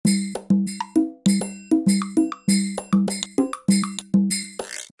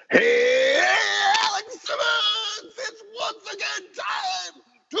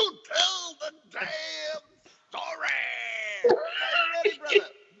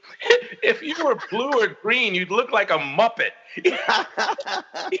if you were blue or green, you'd look like a Muppet. He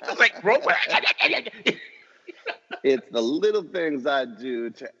was like robot. It's the little things I do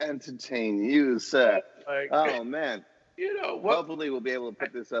to entertain you, sir. Like, Oh man. what? Hopefully we'll be able to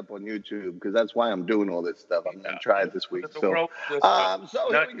put this up on YouTube because that's why I'm doing all this stuff. I'm going to try it this week. The So, world just,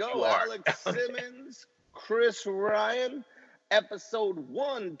 so here we go. you are. Alex Simmons, Chris Ryan, episode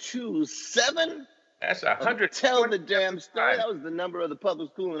 127. That's 100. Tell the damn story. That was the number of the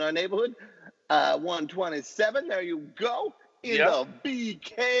public school in our neighborhood. 127. There you go. In the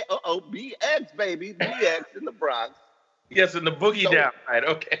BK. BX, baby. BX in the Bronx. Yes, in the boogie down, right?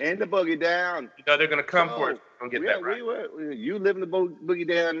 Okay. In the boogie down. They're going to come for it. Don't get that right. You live in the boogie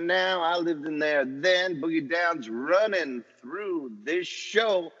down now. I lived in there then. Boogie down's running through this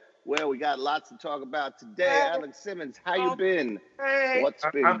show where we got lots to talk about today. Alex Simmons, how you been? What's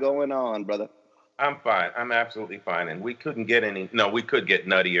been going on, brother? I'm fine. I'm absolutely fine. And we couldn't get we could get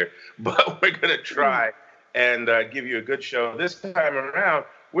nuttier, but we're going to try and give you a good show. This time around,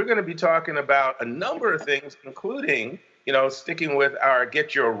 we're going to be talking about a number of things, including, sticking with our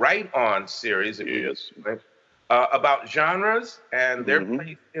Get Your Right On series, about genres and their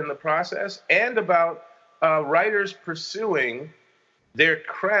place in the process, and about writers pursuing their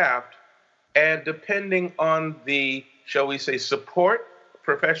craft and depending on the, shall we say,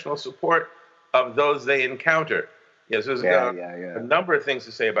 professional support of those they encounter. Yes, there's a number of things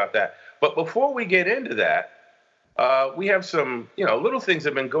to say about that. But before we get into that, we have some, little things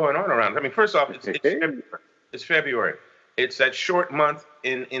that have been going on around. I mean, first off, it's February. It's that short month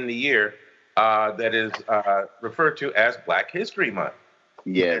in the year that is referred to as Black History Month.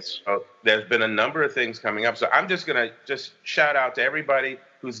 Yes. So there's been a number of things coming up. So I'm just going to shout out to everybody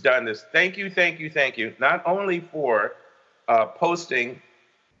who's done this. Thank you, thank you, thank you. Not only for posting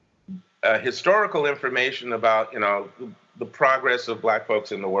historical information about, the progress of Black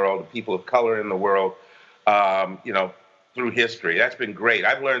folks in the world, people of color in the world, through history. That's been great.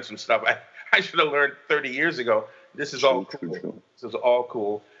 I've learned some stuff I should have learned 30 years ago. This is all cool. This is all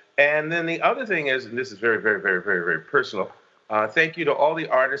cool. And then the other thing is, and this is very, very, very, very, very personal, thank you to all the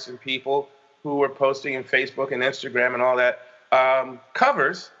artists and people who were posting in Facebook and Instagram and all that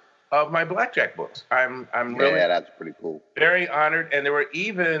covers of my blackjack books. I'm really that's pretty cool. Very honored. And there were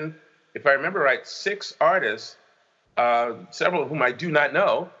even, if I remember right, 6 artists, several of whom I do not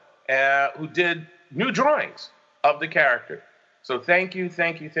know, who did new drawings of the character. So thank you,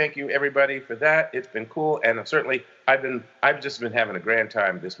 everybody, for that. It's been cool, and certainly I've just been having a grand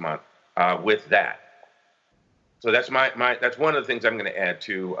time this month with that. So that's that's one of the things I'm going to add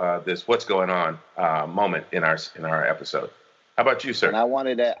to this "What's Going On" moment in our episode. How about you, sir? And I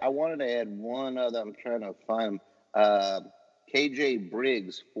wanted to add one other. I'm trying to find KJ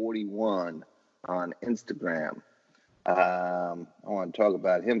Briggs 41 on Instagram. I want to talk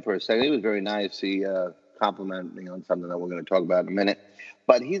about him for a second. He was very nice. He complimented me on something that we're going to talk about in a minute.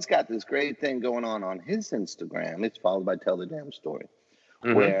 But he's got this great thing going on his Instagram. It's followed by Tell the Damn Story,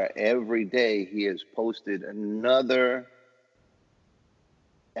 where every day he has posted another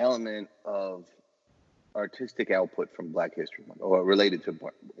element of artistic output from Black History Month, or related to,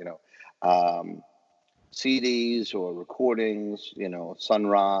 CDs or recordings, Sun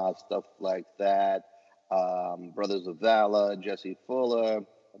Ra, stuff like that. Brothers of Valor, Jesse Fuller,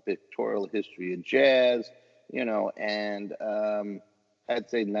 A Pictorial History of Jazz, and I'd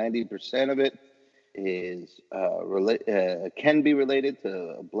say 90% of it is can be related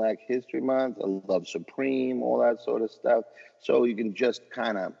to Black History Month, Love Supreme, all that sort of stuff. So you can just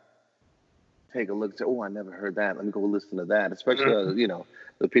kind of take a look and say, oh, I never heard that. Let me go listen to that. Especially,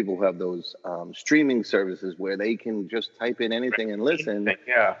 the people who have those streaming services where they can just type in anything and listen.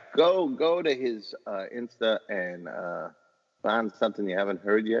 Yeah. Go to his Insta and find something you haven't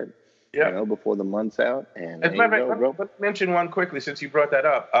heard yet. Yeah. Before the month's out. And as a matter of fact, let's mention one quickly since you brought that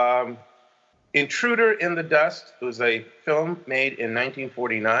up. Intruder in the Dust was a film made in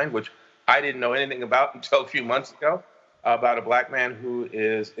 1949, which I didn't know anything about until a few months ago, about a Black man who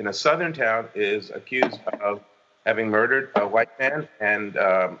is in a southern town, is accused of having murdered a white man, and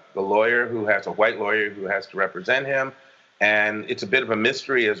the lawyer who has a white lawyer who has to represent him. And it's a bit of a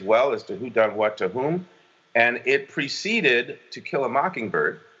mystery as well as to who done what to whom. And it preceded To Kill a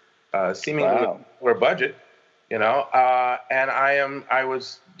Mockingbird, seemingly for a budget, and I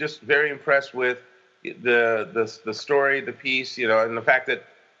was just very impressed with the story, the piece, and the fact that,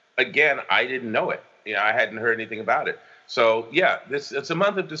 again, I didn't know it. I hadn't heard anything about it. So yeah, it's a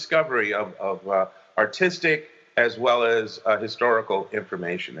month of discovery of artistic as well as historical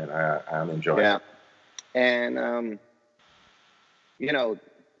information, and I'm enjoying it. And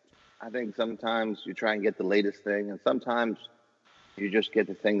I think sometimes you try and get the latest thing, and sometimes you just get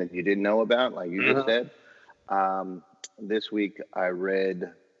the thing that you didn't know about, like you just Mhm. said. This week I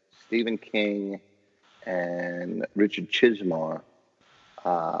read Stephen King and Richard Chizmar,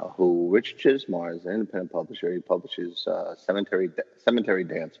 who Richard Chizmar is an independent publisher. He publishes cemetery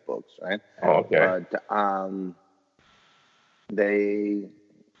dance books, right? Oh, okay. But they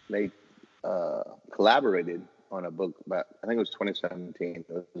collaborated on a book about, I think it was 2017.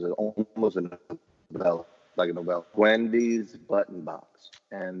 It was almost a novella, like a novella, Wendy's Button Box.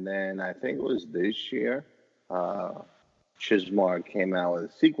 And then I think it was this year, Chizmar came out with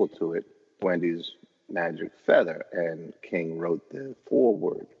a sequel to it, Wendy's Magic Feather, and King wrote the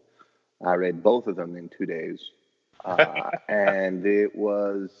foreword. I read both of them in 2 days, and it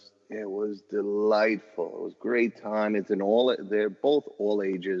was delightful. It was a great time. They're both all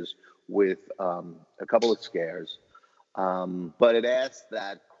ages with a couple of scares, but it asks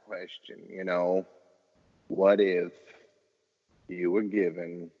that question, what if you were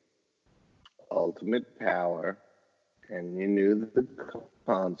given ultimate power and you knew the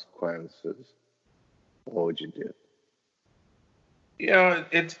consequences? What would you do?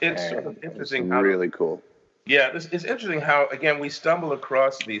 It's sort of It's interesting how really cool. it's interesting how again we stumble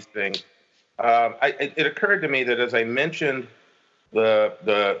across these things. It occurred to me that as I mentioned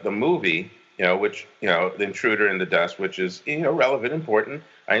the movie, which The Intruder in the Dust, which is relevant, important.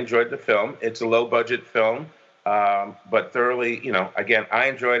 I enjoyed the film. It's a low budget film, but thoroughly, again, I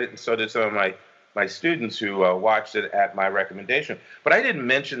enjoyed it, and so did some of my students who watched it at my recommendation. But I didn't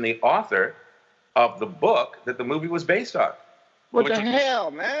mention the author of the book that the movie was based on, What which the was, hell,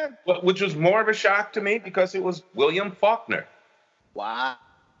 man? which was more of a shock to me because it was William Faulkner. Wow.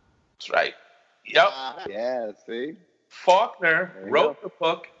 That's right. Yep. Yeah, see? Faulkner There you go. wrote the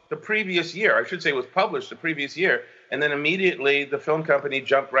book the previous year. I should say it was published the previous year, and then immediately the film company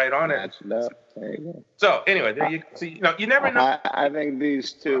jumped right on it. Matched it up. There you go. So anyway, there you go. So you never know. I think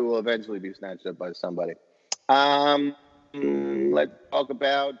these two will eventually be snatched up by somebody. Let's talk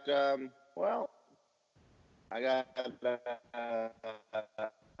about, well, I got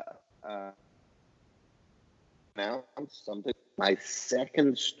now something. My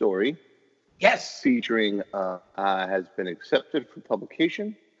second story, Yes. featuring has been accepted for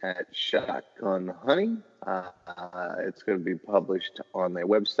publication at Shotgun Honey. It's going to be published on their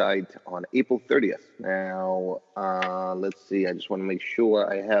website on April 30th. Now, let's see. I just want to make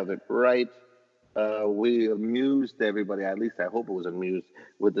sure I have it right. We amused everybody, at least I hope it was amused,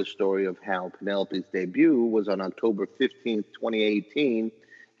 with the story of how Penelope's debut was on October 15th, 2018.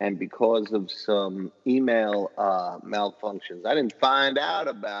 And because of some email malfunctions, I didn't find out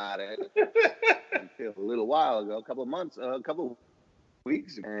about it until a little while ago, a couple of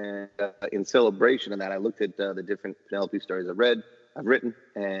weeks ago. And in celebration of that, I looked at the different Penelope stories I've written,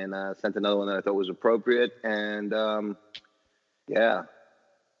 and sent another one that I thought was appropriate. And yeah,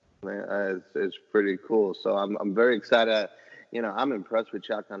 it's pretty cool. So I'm very excited. I'm impressed with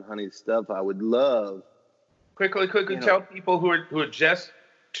Shotgun Honey's stuff. I would love Quickly tell people who are just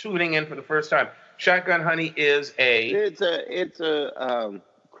tuning in for the first time. Shotgun Honey is it's a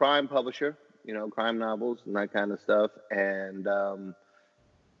crime publisher, crime novels and that kind of stuff, and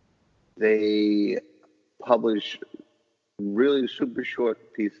they publish really super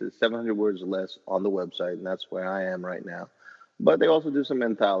short pieces, 700 words or less, on the website, and that's where I am right now. But they also do some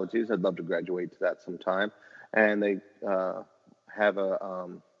anthologies. I'd love to graduate to that sometime. And they have a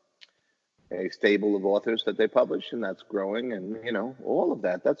stable of authors that they publish, and that's growing, and all of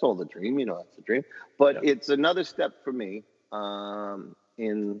that. That's all the dream. That's the dream. But it's another step for me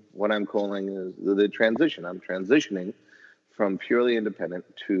in what I'm calling is the transition. I'm transitioning from purely independent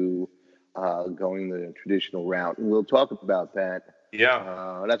to going the traditional route, and we'll talk about that.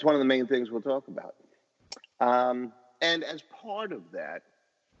 Yeah. That's one of the main things we'll talk about. And as part of that,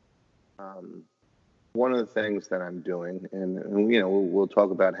 one of the things that I'm doing, and we'll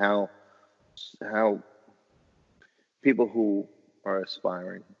talk about how people who are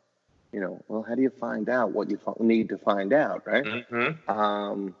aspiring, well, how do you find out what you need to find out, right?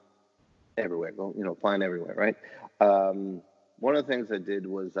 Mm-hmm. Everywhere, go, find everywhere, right? One of the things I did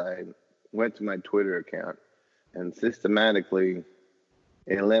was I went to my Twitter account and systematically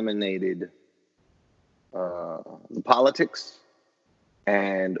eliminated the politics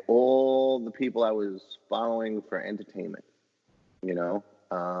and all the people I was following for entertainment,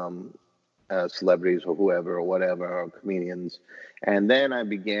 celebrities or whoever or whatever, or comedians. And then I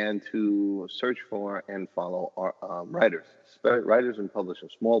began to search for and follow writers and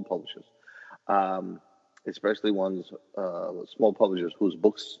publishers, small publishers, especially ones, small publishers whose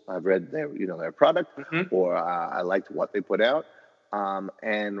books I've read their product, Mm-hmm. or I liked what they put out,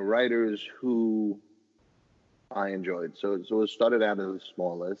 and writers who I enjoyed. So it started out as a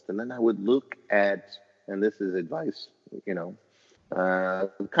small list, and then I would look at, and this is advice, you know,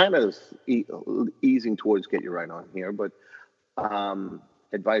 kind of easing towards get you right on here, but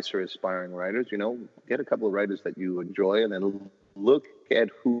advice for aspiring writers, you know, get a couple of writers that you enjoy, and then look at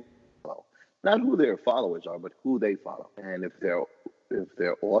who follow, not who their followers are, but who they follow, and if they're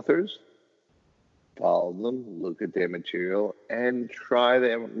authors, follow them, look at their material, and try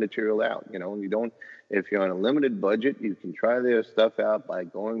their material out. You know, you don't, if you're on a limited budget, you can try their stuff out by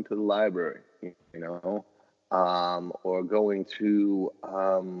going to the library, you know, or going to,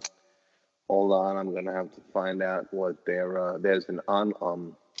 hold on, I'm going to have to find out what there's an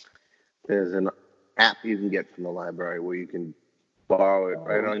app you can get from the library where you can borrow it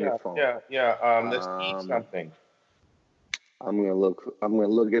right on your phone. Let's eat something. I'm gonna look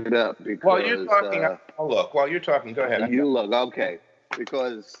it up because while you're talking, I'll look. While you're talking, go ahead. You look, okay,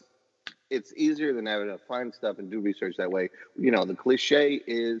 because it's easier than ever to find stuff and do research that way. You know, the cliche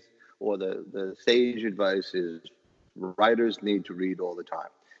is, or the sage advice is, writers need to read all the time.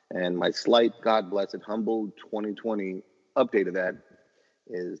 And my slight, God bless it, humble 2020 update of that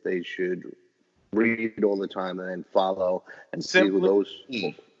is they should read all the time and then follow and see who those.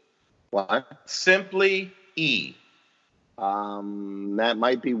 What? Simply E. That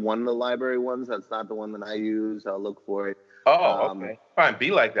might be one of the library ones. That's not the one that I use. I'll look for it. Oh, okay. Fine.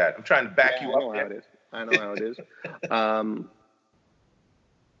 Be like that. I'm trying to back you up. I know how it is.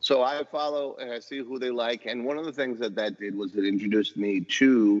 So I follow and I see who they like. And one of the things that did was it introduced me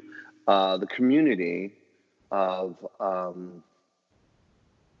to the community of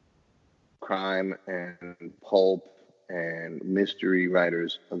crime and pulp and mystery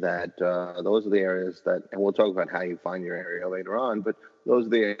writers. That those are the areas that, and we'll talk about how you find your area later on, but those are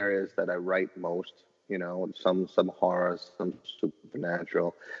the areas that I write most. You know, some horror, some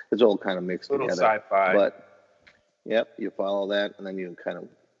supernatural. It's all kind of mixed together. Sci-fi. But yep, you follow that, and then you kind of.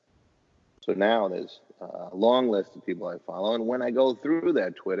 So now there's a long list of people I follow, and when I go through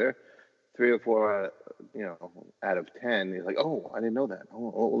that Twitter, 3 or 4, out of 10, you're like, oh, I didn't know that.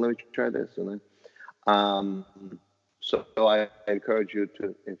 Oh, let me try this, and then. So I encourage you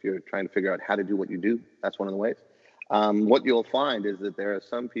to, if you're trying to figure out how to do what you do, that's one of the ways. What you'll find is that there are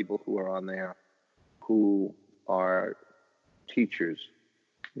some people who are on there who are teachers.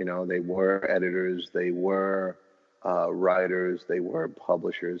 You know, they were editors, they were writers, they were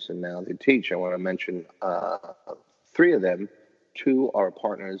publishers, and now they teach. I want to mention 3 of them. 2 are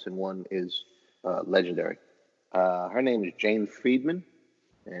partners, and 1 is legendary. Her name is Jane Friedman,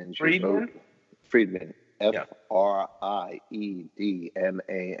 and she wrote Friedman. Friedman,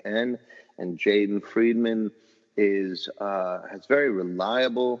 and Jaden Friedman has very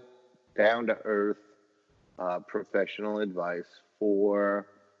reliable, down-to-earth, professional advice for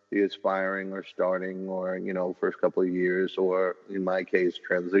the aspiring or starting or, first couple of years, or in my case,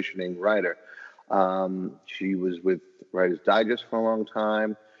 transitioning writer. She was with Writer's Digest for a long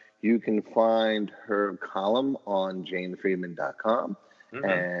time. You can find her column on janefriedman.com. Mm-hmm.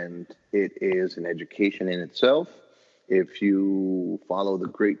 And it is an education in itself. If you follow the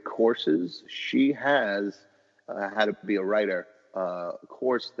great courses, she has how to be a writer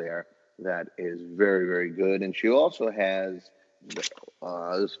course there that is very, very good. And she also has, this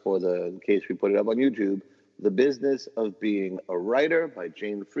for the in case we put it up on YouTube, The Business of Being a Writer by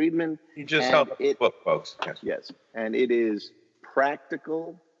Jane Friedman. You just helped the book, folks. Yes. And it is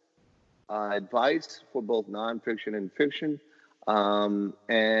practical advice for both nonfiction and fiction. And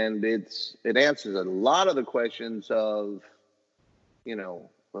it answers a lot of the questions of,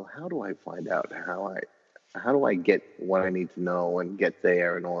 well, how do I find out how do I get what I need to know and get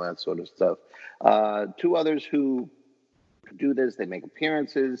there and all that sort of stuff. 2 others who do this, they make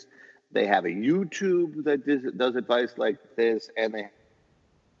appearances. They have a YouTube that does advice like this, and they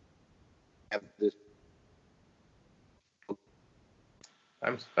have this.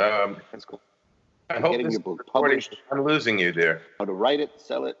 That's cool. I hope getting your book published. I'm losing you there. How to write it,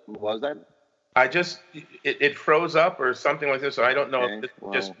 sell it. What was that? I just, it froze up or something like this, so I don't know if it's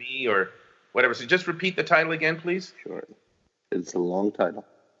just me or whatever. So just repeat the title again, please. Sure. It's a long title.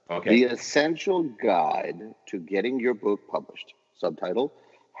 Okay. The Essential Guide to Getting Your Book Published. Subtitle,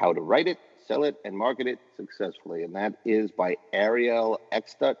 How to Write It, Sell It, and Market It Successfully. And that is by Ariel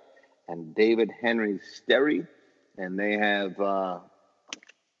Eckstadt and David Henry Sterry. And they have...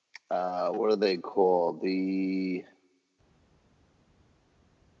 what are they called? The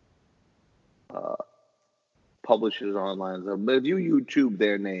publishers online. So, but if you YouTube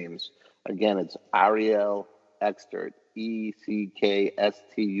their names, again, it's Ariel Eckstadt,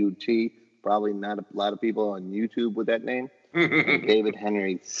 Eckstut. Probably not a lot of people on YouTube with that name. And David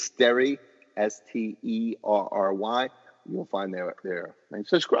Henry Sterry, Sterry. You'll find their and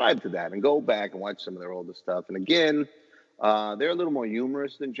subscribe to that and go back and watch some of their older stuff. And again, they're a little more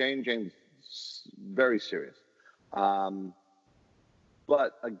humorous than Jane. Jane's very serious.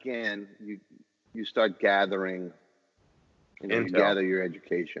 But again, you start gathering, you gather your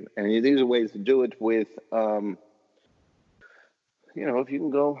education, and these are ways to do it with, if you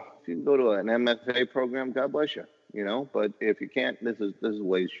can go to an MFA program, God bless you, But if you can't, this is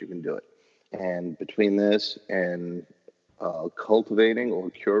ways you can do it. And between this and cultivating or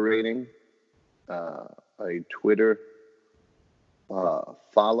curating a Twitter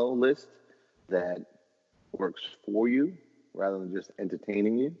follow list that works for you rather than just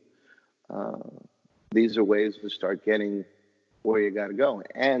entertaining you. These are ways to start getting where you got to go.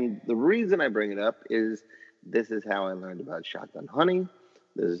 And the reason I bring it up is this is how I learned about Shotgun Honey.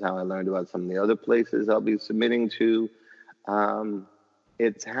 This is how I learned about some of the other places I'll be submitting to.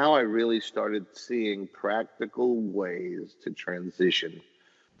 It's how I really started seeing practical ways to transition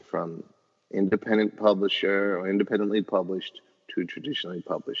from independent publisher or independently published to traditionally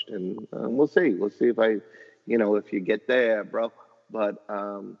published. And we'll see. We'll see if if you get there, bro. But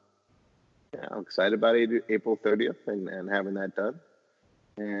I'm excited about April 30th and having that done.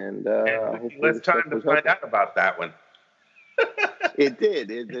 And less time to find out about that one. It did.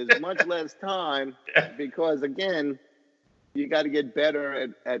 There's much less time because, again, you got to get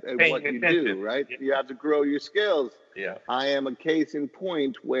better at what you do, right? Yeah. You have to grow your skills. Yeah. I am a case in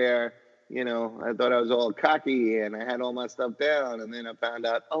point where, I thought I was all cocky and I had all my stuff down, and then I found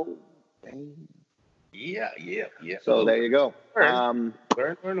out, oh, dang. Yeah. So there you go. Learn.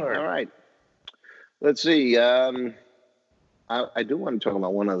 All right. Let's see. I do want to talk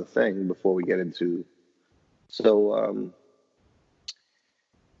about one other thing before we get into. So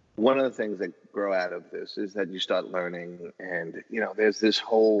one of the things that grow out of this is that you start learning, and there's this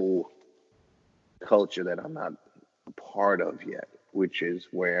whole culture that I'm not a part of yet, which is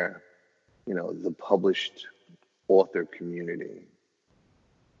where the published author community,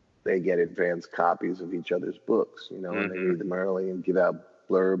 they get advanced copies of each other's books, and they read them early and give out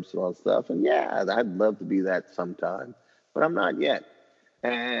blurbs and all that stuff. And yeah, I'd love to be that sometime, but I'm not yet.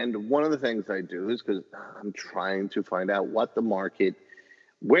 And one of the things I do is because I'm trying to find out where the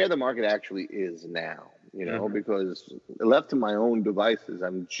market actually is now, because left to my own devices,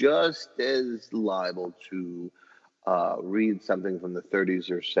 I'm just as liable to read something from the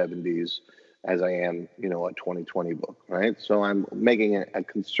 30s or 70s as I am, a 2020 book, right? So I'm making a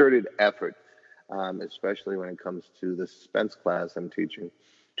concerted effort, especially when it comes to the suspense class I'm teaching,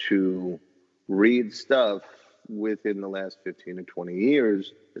 to read stuff within the last 15 or 20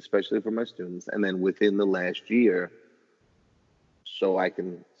 years, especially for my students, and then within the last year, so I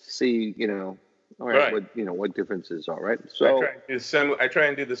can see, all right, what differences are, right? So I try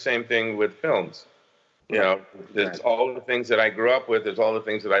and do the same thing with films. There's all the things that I grew up with, there's all the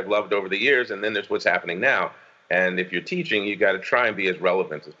things that I've loved over the years, and then there's what's happening now. And if you're teaching, you got to try and be as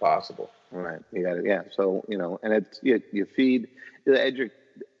relevant as possible. Right. You got to, yeah. So, and it's, you feed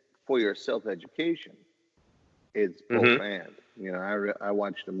for your self-education. It's profound. I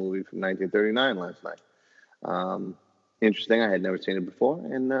watched a movie from 1939 last night. Interesting. I had never seen it before.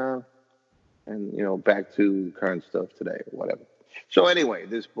 And back to current stuff today or whatever. So anyway,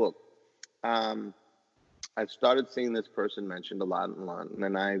 this book, I started seeing this person mentioned a lot, and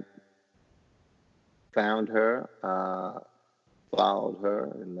then I found her, followed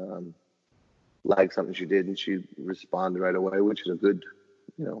her, and liked something she did, and she responded right away, which is a good,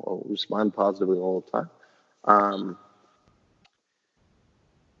 respond positively all the time.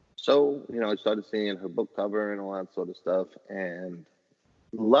 So, I started seeing her book cover and all that sort of stuff, and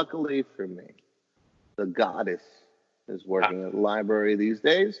luckily for me, the Goddess is working at the library these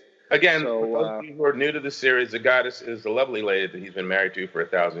days. Again, for those of you who are new to the series, the Goddess is the lovely lady that he's been married to for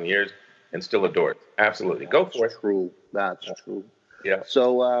 1,000 years and still adores. Absolutely. Go for it. True. That's true. Yeah.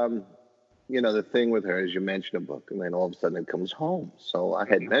 So, the thing with her is you mention a book, and then all of a sudden it comes home. So I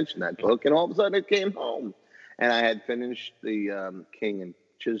had mentioned that book, and all of a sudden it came home. And I had finished the King and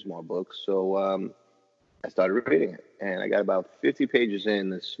Chismore book, so I started reading it. And I got about 50 pages in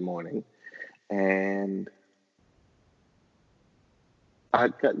this morning, and I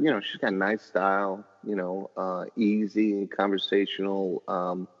got, she's got a nice style, easy,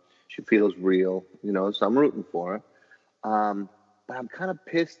 conversational. She feels real, so I'm rooting for her. But I'm kind of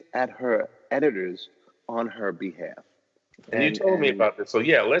pissed at her editors on her behalf. And you told me about this, so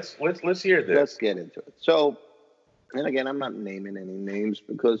yeah, let's hear this. Let's get into it. So, and again, I'm not naming any names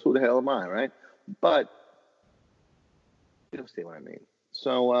because who the hell am I, right? But you'll see what I mean.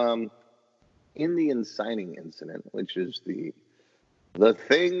 So, in the inciting incident, which is the The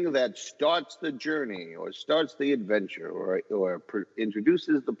thing that starts the journey or starts the adventure or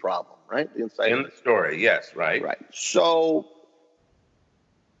introduces the problem, right? The inciting In the story, yes, right. Right. So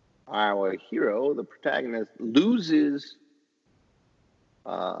our hero, the protagonist, loses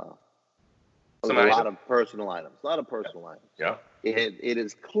a Some lot item. of personal items. A lot of personal items. Yeah. It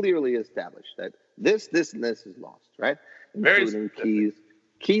is clearly established that this, and this is lost, right? Very Including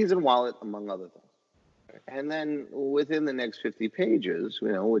keys and wallet, among other things. And then within the next 50 pages,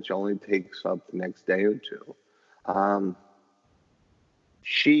 which only takes up the next day or two,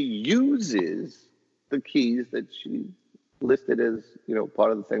 she uses the keys that she listed as,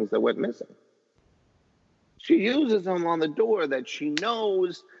 part of the things that went missing. She uses them on the door that she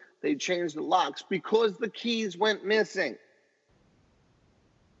knows they changed the locks because the keys went missing.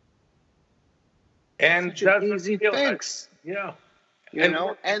 And such an easy fix. Yeah.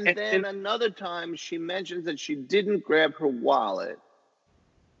 And then another time she mentions that she didn't grab her wallet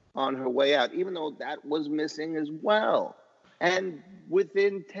on her way out, even though that was missing as well. And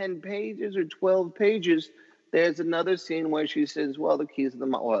within 10 pages or 12 pages, there's another scene where she says, well, the keys of the,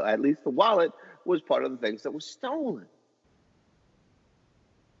 or at least the wallet, was part of the things that was stolen.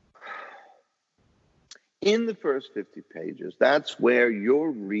 In the first 50 pages, that's where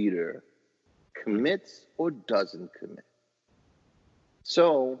your reader commits or doesn't commit.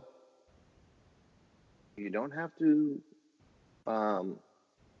 So you don't have to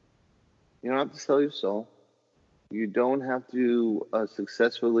sell your soul. You don't have to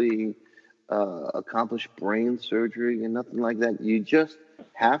successfully accomplish brain surgery and nothing like that. You just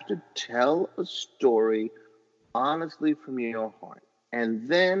have to tell a story honestly from your heart. And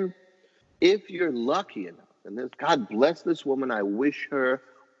then if you're lucky enough, and God bless this woman, I wish her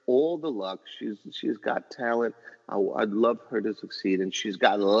all the luck. She's got talent. I'd love her to succeed. And she's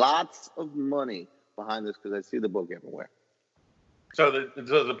got lots of money behind this because I see the book everywhere. So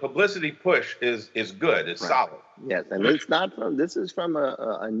the publicity push is good. It's solid. Yes, and it's not from. This is from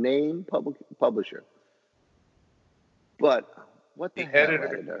a name publisher. But what the hell,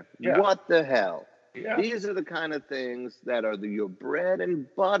 editor? Yeah. What the hell? Yeah. These are the kind of things that are your bread and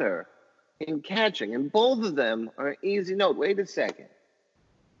butter in catching, and both of them are easy. Note. Wait a second.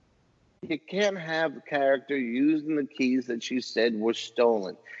 You can't have a character using the keys that she said were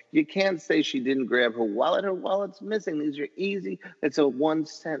stolen. You can't say she didn't grab her wallet. Her wallet's missing. These are easy. It's a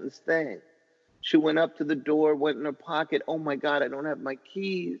one-sentence thing. She went up to the door, went in her pocket. Oh, my God, I don't have my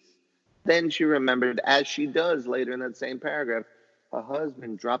keys. Then she remembered, as she does later in that same paragraph, her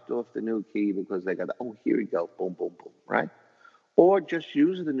husband dropped off the new key because they got, here we go, boom, boom, boom, right? Or just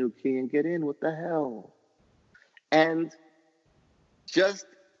use the new key and get in. What the hell? And just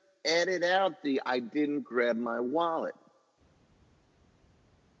edit out the I didn't grab my wallet.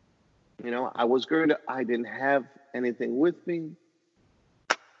 I didn't have anything with me.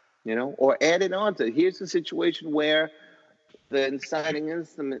 Or add it on to, here's the situation where the inciting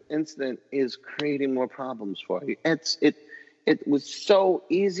incident is creating more problems for you. It was so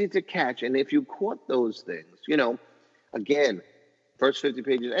easy to catch. And if you caught those things, again, first 50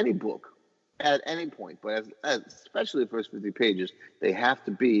 pages, any book, at any point, but especially the first 50 pages, they have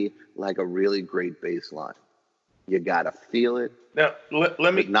to be like a really great baseline. You got to feel it. Now,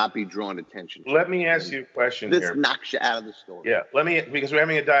 let me not be drawn attention to. Let me ask you a question here. This knocks you out of the story. Yeah, because we're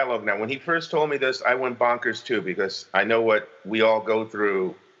having a dialogue now. When he first told me this, I went bonkers too, because I know what we all go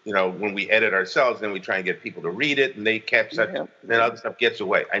through, when we edit ourselves, then we try and get people to read it, and they catch that, then other stuff gets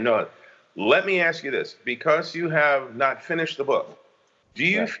away. I know it. Let me ask you this, because you have not finished the book, do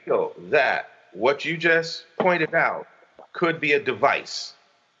you feel that what you just pointed out could be a device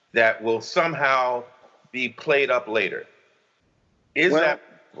that will somehow be played up later? Is that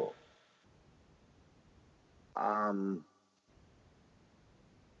possible?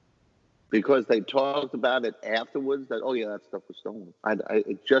 Because they talked about it afterwards that, that stuff was stolen.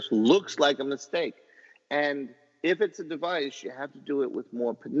 It just looks like a mistake. And if it's a device, you have to do it with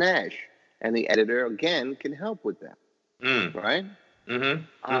more panache. And the editor, again, can help with that. Right?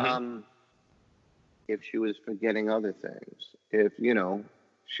 Mm-hmm. If she was forgetting other things, if,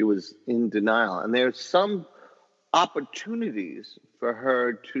 she was in denial. And there's some opportunities for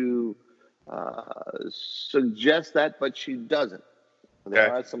her to suggest that, but she doesn't.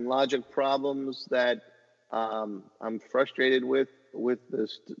 There are some logic problems that I'm frustrated with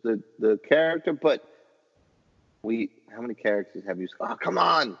the character, but how many characters have you? Oh, come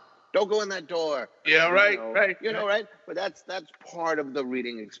on. Don't go in that door. Yeah, right. Right. But that's part of the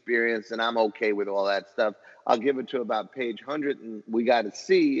reading experience, and I'm okay with all that stuff. I'll give it to about page 100, and we got to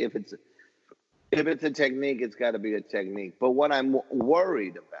see if it's a technique. It's got to be a technique. But what I'm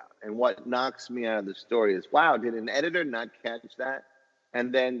worried about, and what knocks me out of the story, is, wow, did an editor not catch that?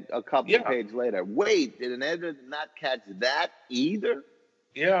 And then a couple of pages later, wait, did an editor not catch that either?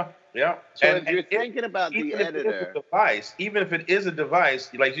 Yeah. So if you're thinking about the editor, even if it is a device,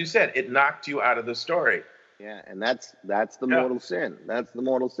 like you said, it knocked you out of the story. Yeah, and that's the mortal sin. That's the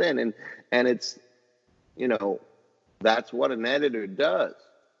mortal sin, and it's, you know, that's what an editor does,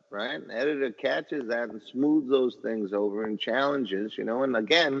 right? An editor catches that and smooths those things over and challenges, you know. And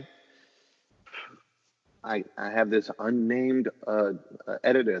again, I have this unnamed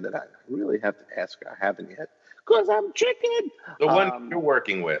editor that I really have to ask her. I haven't yet because I'm chicken. The one you're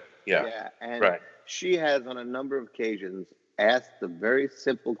working with, yeah, and she has on a number of occasions asked the very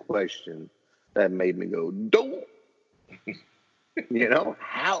simple question that made me go, "Don't." You know,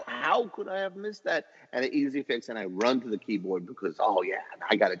 how could I have missed that? And an easy fix, and I run to the keyboard because, oh yeah,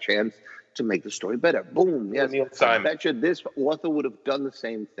 I got a chance to make the story better. Boom, yes. I bet you this author would have done the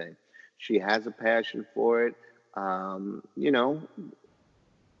same thing. She has a passion for it, you know.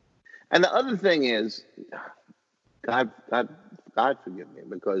 And the other thing is, God forgive me,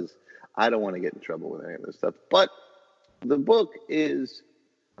 because I don't want to get in trouble with any of this stuff. But the book is,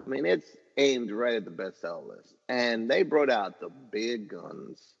 I mean, it's aimed right at the bestseller list. And they brought out the big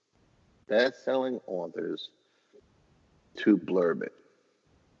guns, best-selling authors, to blurb it.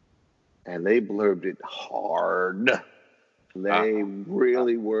 And they blurbed it hard. They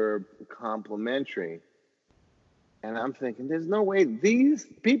really were complimentary. And I'm thinking, there's no way these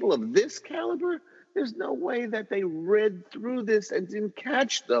people of this caliber, there's no way that they read through this and didn't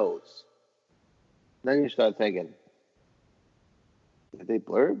catch those. Then you start thinking, did they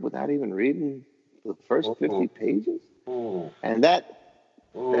blurb without even reading the first 50 pages? And that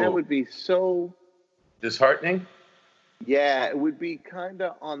would be so disheartening. Yeah, it would be kind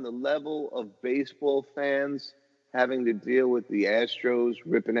of on the level of baseball fans having to deal with the Astros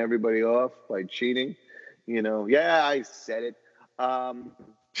ripping everybody off by cheating. You know, yeah, I said it.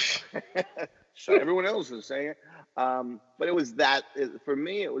 So everyone else is saying it. But it was that, for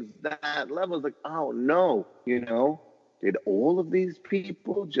me, it was that level. It was like, oh no, you know, did all of these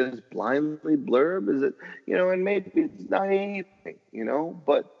people just blindly blurb? Is it, you know, and maybe it's naive, you know,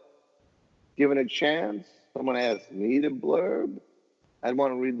 but given a chance, someone asked me to blurb, I'd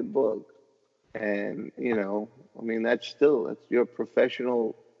want to read the book. And, you know, I mean, that's your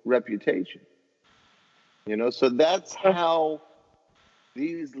professional reputation. You know, so that's how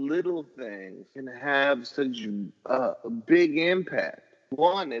these little things can have such a big impact.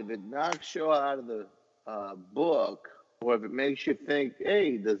 One, if it knocks you out of the book, or if it makes you think,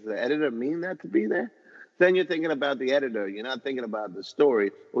 hey, does the editor mean that to be there? Then you're thinking about the editor. You're not thinking about the story.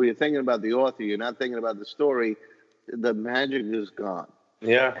 Or you're thinking about the author. You're not thinking about the story. The magic is gone.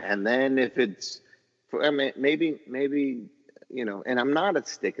 Yeah. And then if it's, I mean, maybe, you know, and I'm not a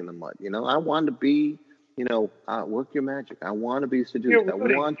stick in the mud. You know, I want to be, you know, work your magic. I want to be seduced. I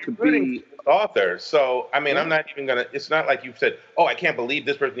want to be author. So, I mean, I'm not even going to, it's not like you've said, oh, I can't believe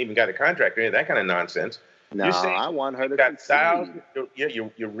this person even got a contract or any of that kind of nonsense. No, you're saying I want her to got styles,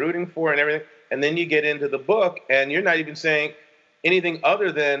 you're rooting for and everything. And then you get into the book and you're not even saying anything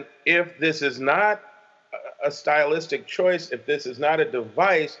other than, if this is not a stylistic choice, if this is not a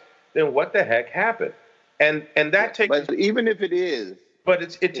device, then what the heck happened? And that takes, but even if it is,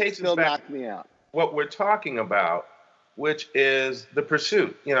 but it takes still us back knocked me out. What we're talking about, which is the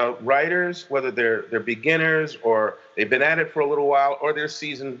pursuit. You know, writers, whether they're beginners or they've been at it for a little while or they're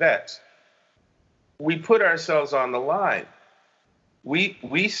seasoned vets, we put ourselves on the line.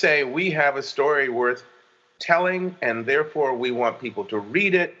 We say we have a story worth telling, and therefore we want people to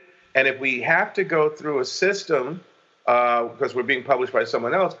read it. And if we have to go through a system, because we're being published by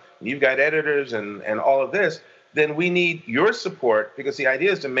someone else, and you've got editors and all of this, then we need your support, because the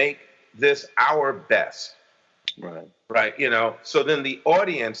idea is to make this our best. Right. You know, so then the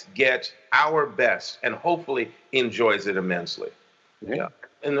audience gets our best and hopefully enjoys it immensely. Yeah.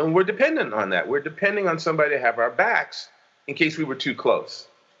 And then we're dependent on that. We're depending on somebody to have our backs in case we were too close.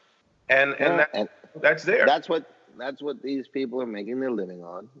 And that's there. That's what these people are making their living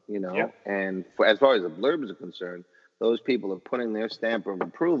on, you know. Yeah. And as far as the blurbs are concerned, those people are putting their stamp of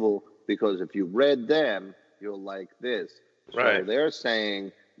approval, because if you read them, you'll like this. So they're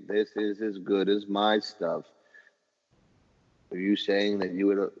saying, this is as good as my stuff. Are you saying that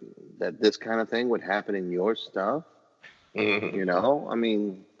that this kind of thing would happen in your stuff? Mm-hmm. You know, I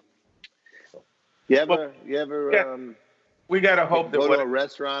mean, you ever we gotta hope that go to a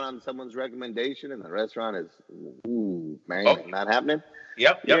restaurant on someone's recommendation and the restaurant is, ooh, man, not happening.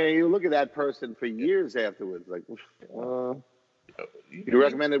 Yep. Yeah, you look at that person for years afterwards, like, you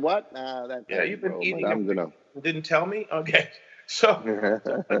recommended what? You've been eating. Didn't tell me. Okay, so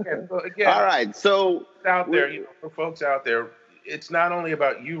again, all right. So out there, you know, for folks out there, it's not only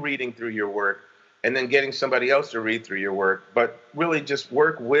about you reading through your work and then getting somebody else to read through your work, but really just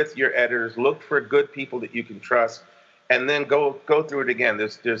work with your editors, look for good people that you can trust, and then go through it again.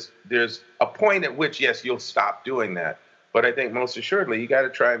 There's a point at which, yes, you'll stop doing that. But I think most assuredly, you got to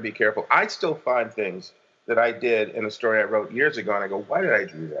try and be careful. I still find things that I did in a story I wrote years ago, and I go, why did I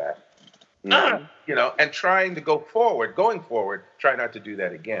do that? Mm-hmm. And trying to going forward, try not to do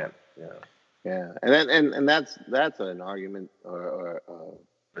that again. Yeah, and that's an argument or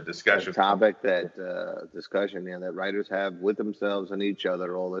a discussion, a topic that discussion that writers have with themselves and each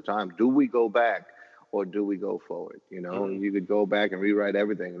other all the time. Do we go back or do we go forward? Mm-hmm. You could go back and rewrite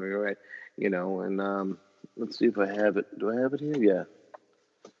everything and rewrite, and let's see if I have it. Do I have it here?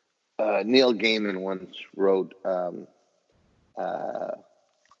 Yeah. Neil Gaiman once wrote.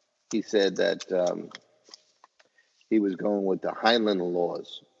 He said that he was going with the Heinlein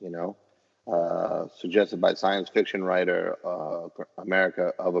laws, suggested by science fiction writer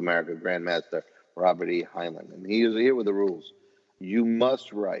America Grandmaster Robert E. Heinlein. And here were the rules. You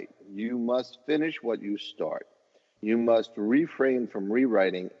must write. You must finish what you start. You must refrain from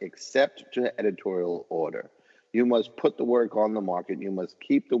rewriting except to editorial order. You must put the work on the market. You must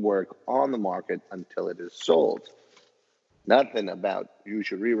keep the work on the market until it is sold. Nothing about you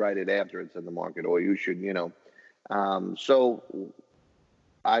should rewrite it after it's in the market, or you should, So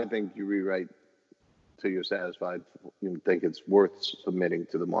I think you rewrite till you're satisfied. You think it's worth submitting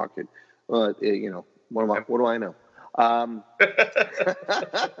to the market. But what do I know?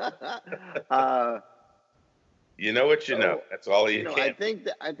 You know what you know. That's all you can. I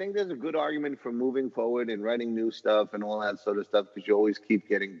think there's a good argument for moving forward and writing new stuff and all that sort of stuff, because you always keep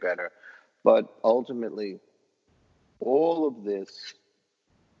getting better. But ultimately, all of this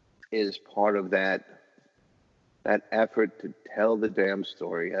is part of that effort to tell the damn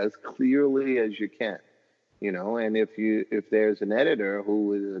story as clearly as you can, and if there's an editor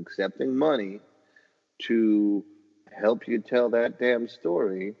who is accepting money to help you tell that damn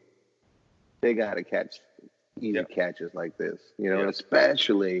story, they got to catch easy catches like this,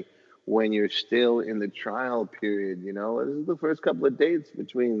 especially when you're still in the trial period. This is the first couple of dates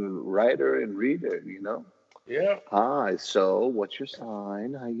between writer and reader, Yeah. Hi, so what's your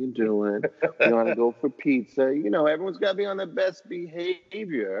sign? How you doing? You want to go for pizza? Everyone's got to be on their best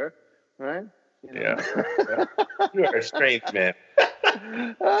behavior, right? Yeah. You're a strange man.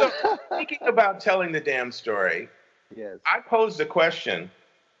 So, speaking about telling the damn story, yes, I posed a question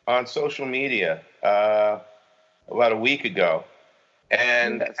on social media about a week ago,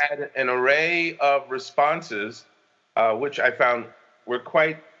 and had an array of responses, which I found were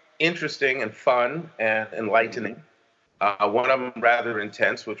quite interesting and fun and enlightening. One of them rather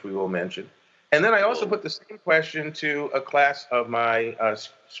intense, which we will mention. And then I also put the same question to a class of my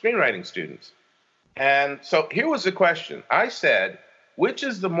screenwriting students. And so here was the question. I said, which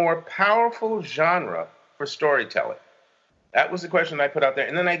is the more powerful genre for storytelling? That was the question I put out there.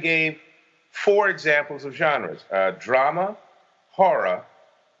 And then I gave 4 examples of genres: drama, horror,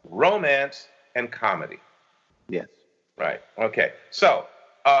 romance, and comedy. Yes. Right. Okay. So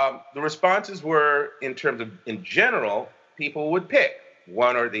the responses were, in general, people would pick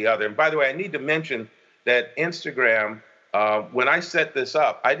one or the other. And by the way, I need to mention that Instagram, when I set this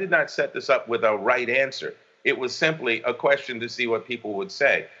up, I did not set this up with a right answer. It was simply a question to see what people would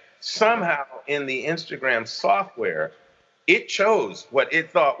say. Somehow in the Instagram software, it chose what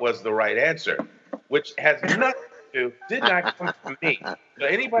it thought was the right answer, which has nothing to do, did not come from me. So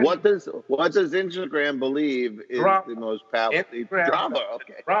anybody, what does Instagram believe is the most powerful? Drama.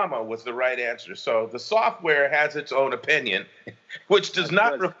 Okay. Drama was the right answer. So the software has its own opinion, which does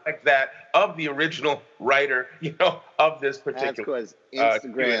not reflect that of the original writer, of this particular. That's because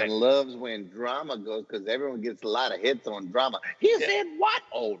Instagram loves when drama goes, because everyone gets a lot of hits on drama. He said what?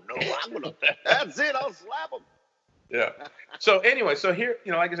 Oh no, that's it. I'll slap him. Yeah. So anyway, so here,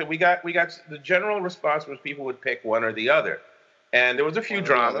 like I said, we got the general response was people would pick one or the other. And there was a few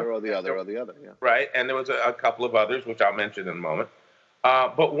drama. Or the other, yeah. Right. And there was a couple of others, which I'll mention in a moment.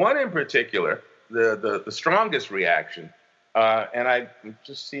 But one in particular, the strongest reaction, and I'm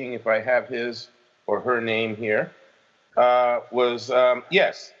just seeing if I have his or her name here, was,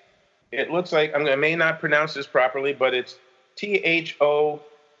 yes, it looks like, I may not pronounce this properly, but it's THORNE.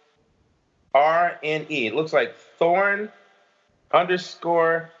 It looks like Thorn_identity.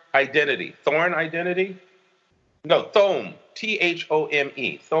 Thorn identity? No, Thome.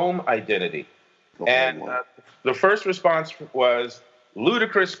 THOME. Thome identity. And the first response was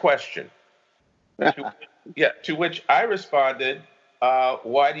ludicrous question. To which I responded,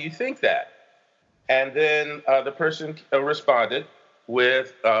 why do you think that? And then the person responded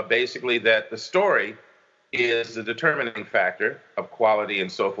with basically that the story is the determining factor of quality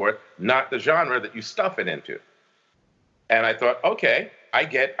and so forth, not the genre that you stuff it into. And I thought, okay,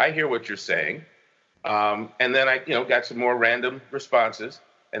 I hear what you're saying. And then I, got some more random responses,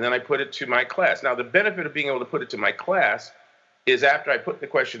 and then I put it to my class. Now, the benefit of being able to put it to my class is after I put the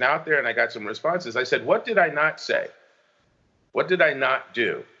question out there and I got some responses, I said, what did I not say? What did I not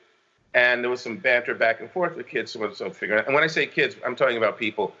do? And there was some banter back and forth with kids, so figuring out. And when I say kids, I'm talking about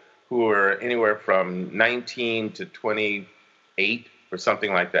people who are anywhere from 19 to 28 or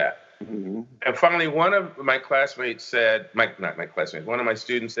something like that. Mm-hmm. And finally, one of my classmates said, not my classmates, one of my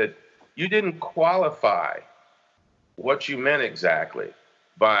students said, you didn't qualify what you meant exactly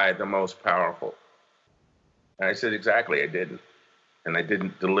by the most powerful. And I said, exactly, I didn't. And I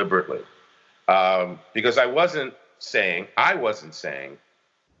didn't deliberately. Because I wasn't saying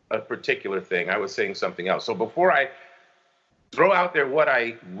a particular thing. I was saying something else. So before I throw out there what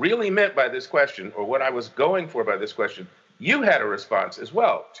I really meant by this question or what I was going for by this question, you had a response as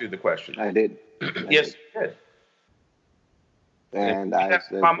well to the question. I did. Yes, you did. And I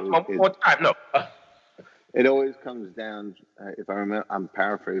said, one more time. No. It always comes down, if I remember, I'm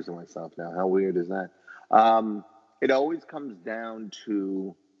paraphrasing myself now. How weird is that? It always comes down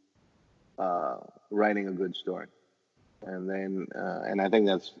to writing a good story. And then, and I think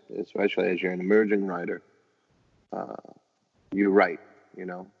that's, especially as you're an emerging writer, you write,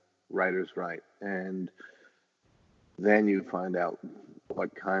 writers write. And then you find out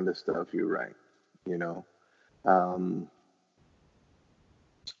what kind of stuff you write,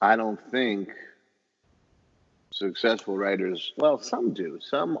 I don't think successful writers, well, some do.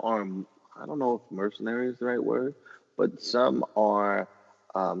 Some are, I don't know if mercenary is the right word, but some are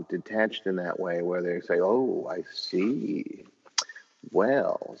detached in that way where they say, oh, I see.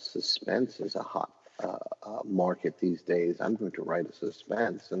 Well, suspense is a hot market these days. I'm going to write a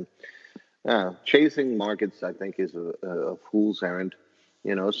suspense. And chasing markets, I think, is a fool's errand.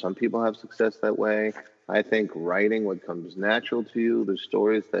 Some people have success that way. I think writing what comes natural to you, the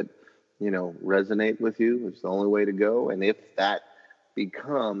stories that, resonate with you is the only way to go. And if that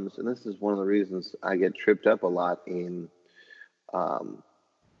becomes, and this is one of the reasons I get tripped up a lot in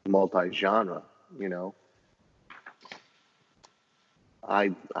multi-genre,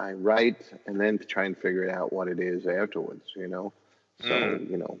 I write and then try and figure out what it is afterwards, So,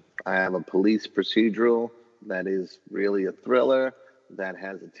 I have a police procedural that is really a thriller that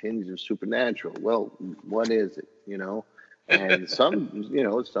has a tinge of supernatural. Well, what is it, And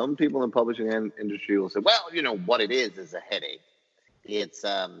some people in the publishing industry will say, well, what it is a headache. It's,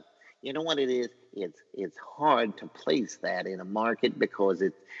 what it is? It's hard to place that in a market because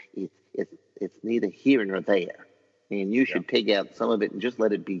it's neither here nor there. And you should take out some of it and just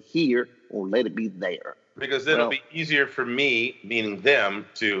let it be here or let it be there. Because then it'll be easier for me, meaning them,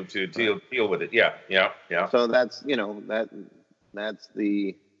 to deal with it. Yeah. So that's, that's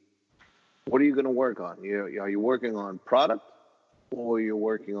the, what are you going to work on? Are you working on product or you're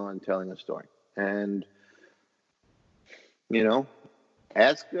working on telling a story? And,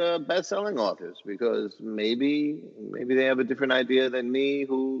 ask best-selling authors because maybe they have a different idea than me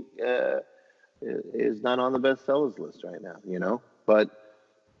who is not on the bestsellers list right now, But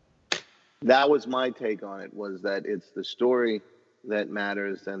that was my take on it, was that it's the story that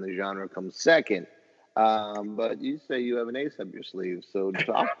matters and the genre comes second. But you say you have an ace up your sleeve, so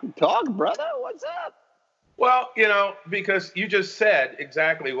talk, brother. What's up? Well, because you just said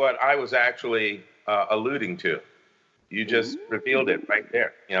exactly what I was actually alluding to. You just revealed it right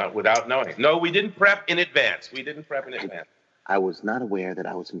there, without knowing. No, we didn't prep in advance. I was not aware that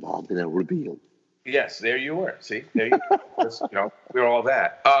I was involved in a reveal. Yes, there you were. See, there you go. We're all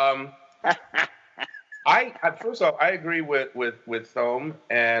that. First off, I agree with Thome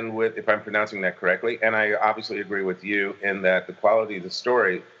and with, if I'm pronouncing that correctly, and I obviously agree with you in that the quality of the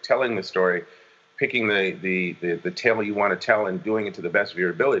story, telling the story, picking the tale you want to tell and doing it to the best of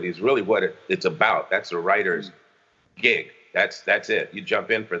your ability is really what it's about. That's a writer's gig. That's it. You jump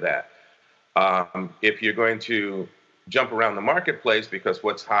in for that. If you're going to jump around the marketplace because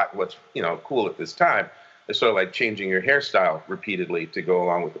what's hot, what's cool at this time, it's sort of like changing your hairstyle repeatedly to go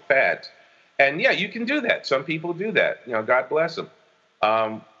along with the fads. And yeah, you can do that. Some people do that. God bless them.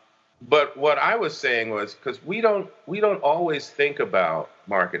 But what I was saying was, because we don't always think about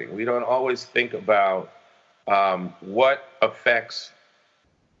marketing. We don't always think about what affects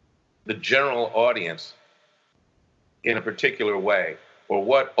the general audience in a particular way, or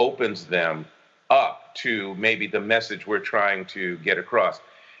what opens them up to maybe the message we're trying to get across.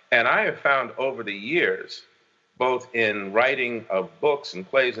 And I have found over the years, both in writing of books and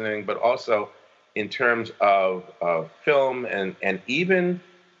plays and everything, but also in terms of film and even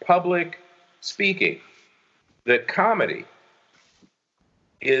public speaking, that comedy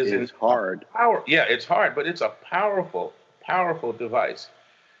is It's hard. power. Yeah, it's hard, but it's a powerful, powerful device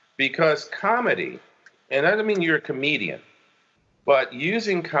because comedy, and I don't mean you're a comedian, but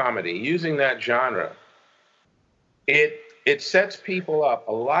using comedy, using that genre, it sets people up.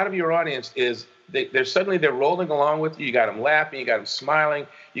 A lot of your audience is they're rolling along with you. You got them laughing, you got them smiling,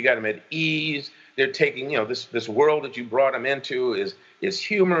 you got them at ease. They're taking, this world that you brought them into is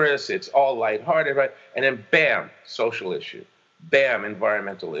humorous. It's all lighthearted, right? And then bam, social issue, bam,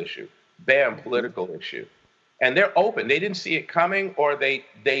 environmental issue, bam, political issue, and they're open. They didn't see it coming, or they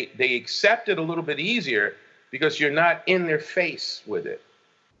accept it a little bit easier because you're not in their face with it.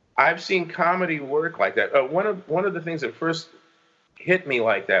 I've seen comedy work like that. One of the things that first hit me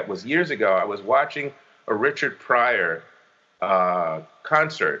like that was years ago. I was watching a Richard Pryor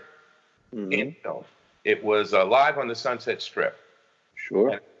concert in film. It was live on the Sunset Strip. Sure.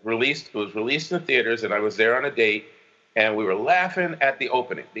 And it was released in the theaters, and I was there on a date, and we were laughing at the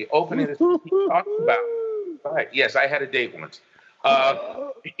opening. The opening that he talked about. Right. Yes, I had a date once.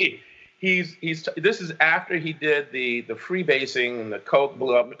 This is after he did the freebasing and the coke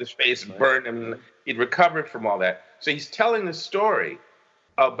blew up in his face and burned him. And he'd recovered from all that. So he's telling the story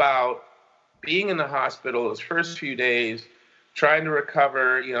about being in the hospital his first few days, trying to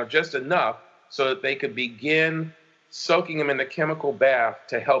recover, just enough so that they could begin soaking him in a chemical bath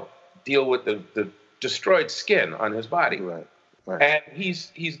to help deal with the destroyed skin on his body. Right. And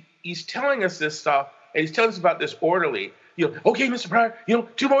he's telling us this stuff, and he's telling us about this orderly. Okay, Mr. Pryor,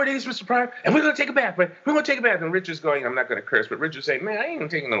 2 more days, Mr. Pryor, and we're going to take a bath, right? We're going to take a bath. And Richard's going, I'm not going to curse, but Richard's saying, man, I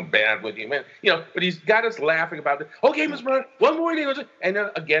ain't taking no bath with you, man. But he's got us laughing about it. Okay, Mr. Pryor, 1 more day. And then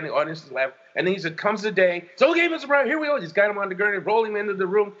again, the audience is laughing. And then he said, comes the day. So, okay, Mr. Pryor, here we go. He's got him on the gurney, rolling him into the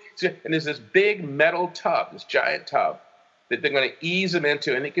room. And there's this big metal tub, this giant tub that they're going to ease him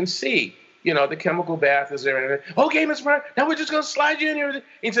into. And they can see, the chemical bath is there. And okay, Mr. Pryor, now we're just going to slide you in here.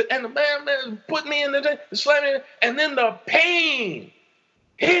 He said, and the man put me in the slide me in, and then the pain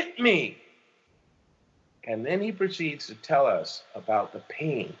hit me. And then he proceeds to tell us about the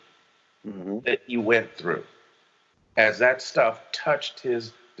pain that he went through as that stuff touched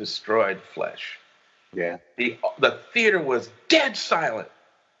his destroyed flesh. Yeah. The theater was dead silent.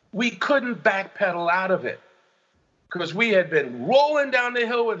 We couldn't backpedal out of it, because we had been rolling down the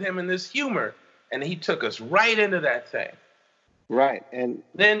hill with him in this humor, and he took us right into that thing. Right, and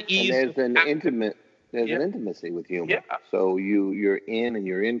then there's an intimacy with humor. Yeah. So you're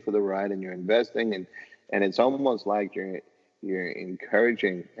in for the ride, and you're investing, and it's almost like you're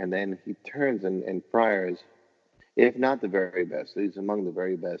encouraging, and then he turns and Pryor's, if not the very best, he's among the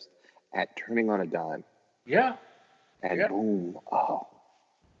very best at turning on a dime. Yeah. And boom, oh.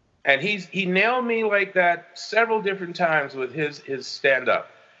 And he nailed me like that several different times with his stand-up.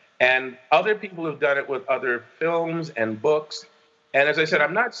 And other people have done it with other films and books. And as I said,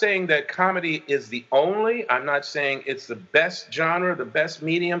 I'm not saying that comedy is the only. I'm not saying it's the best genre, the best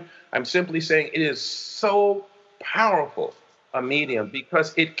medium. I'm simply saying it is so powerful a medium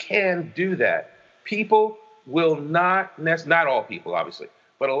because it can do that. People will not all people, obviously,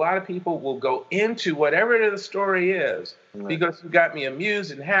 but a lot of people will go into whatever the story is because you got me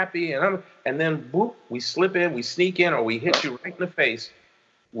amused and happy, and then boop, we slip in, we sneak in, or we hit you right in the face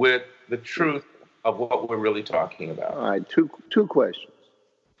with the truth of what we're really talking about. All right, two questions.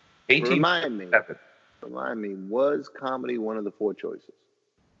 18. Remind me, was comedy one of the 4 choices?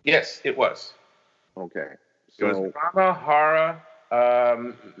 Yes, it was. Okay. So, it was drama,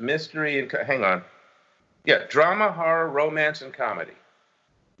 horror, mystery, and hang on. Yeah, drama, horror, romance, and comedy.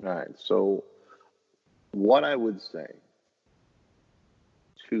 All right. So what I would say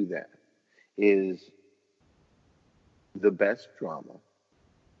to that is the best drama,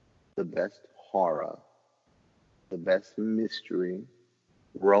 the best horror, the best mystery,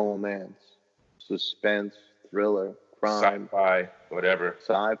 romance, suspense, thriller, crime, sci-fi, whatever.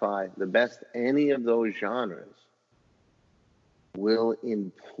 Sci-fi, the best any of those genres will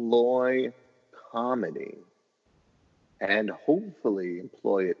employ comedy and hopefully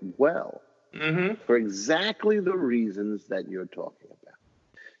employ it well for exactly the reasons that you're talking about.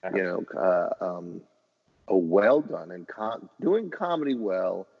 A well done and doing comedy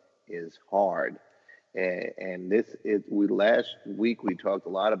well is hard. And last week we talked a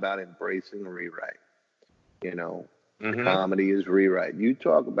lot about embracing rewrite. Comedy is rewrite. You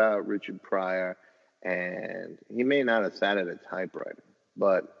talk about Richard Pryor, and he may not have sat at a typewriter,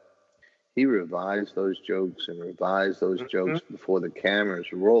 but he revised those jokes jokes before the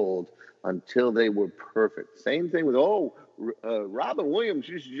cameras rolled until they were perfect. Same thing with, Robin Williams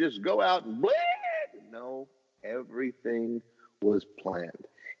used to just go out and blend. No, everything was planned.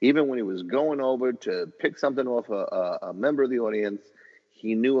 even when he was going over to pick something off a member of the audience,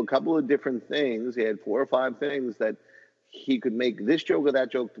 he knew a couple of different things. He had 4 or 5 things that he could make this joke or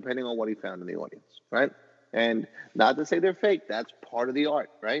that joke depending on what he found in the audience, right? And not to say they're fake, that's part of the art,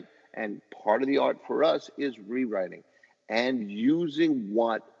 right? And part of the art for us is rewriting and using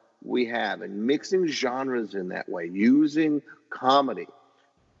what we have and mixing genres in that way, using comedy,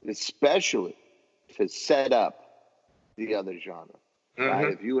 especially to set up the other genre.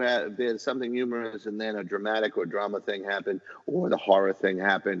 Right? If there's something humorous and then a dramatic or drama thing happened, or the horror thing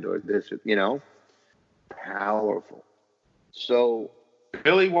happened, or this, powerful. So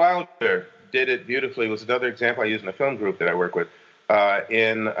Billy Wilder did it beautifully. It was another example I use in a film group that I work with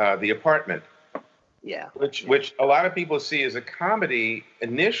in The Apartment. Yeah. Which a lot of people see as a comedy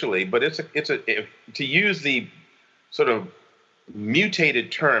initially, but to use the sort of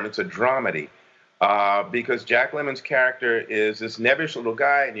mutated term, it's a dramedy. Because Jack Lemmon's character is this nebbish little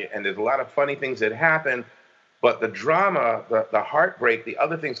guy, and there's a lot of funny things that happen, but the drama, the heartbreak, the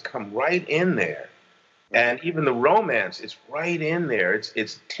other things come right in there. And even the romance is right in there.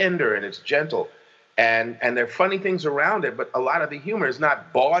 It's tender and it's gentle. And there are funny things around it, but a lot of the humor is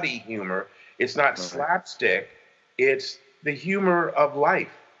not bawdy humor. It's not slapstick. It's the humor of life.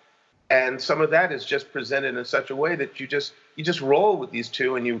 And some of that is just presented in such a way that you just roll with these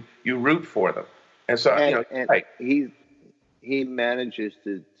two and you root for them. And so, he manages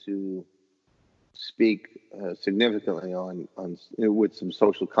to speak significantly on with some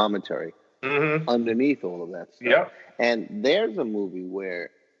social commentary underneath all of that stuff. Yep. And there's a movie where,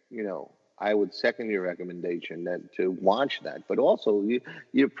 I would second your recommendation that to watch that. But also,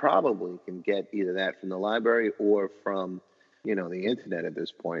 you probably can get either that from the library or from, the internet at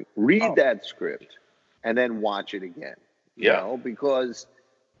this point. Read that script and then watch it again. Because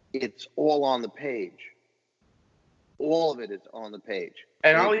it's all on the page. All of it is on the page.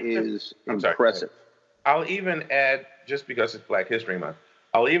 And it is impressive. I'll even add, just because it's Black History Month,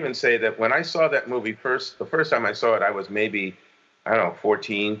 I'll even say that when I saw that movie the first time I saw it, I was maybe,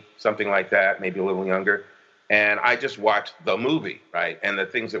 14, something like that, maybe a little younger. And I just watched the movie, right? And the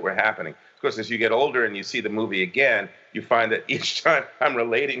things that were happening. Of course, as you get older and you see the movie again, you find that each time I'm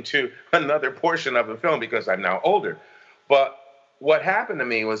relating to another portion of the film because I'm now older. But what happened to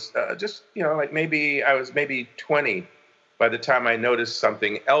me was maybe I was maybe 20 by the time I noticed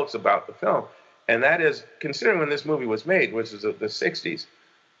something else about the film. And that is, considering when this movie was made, which was the 60s,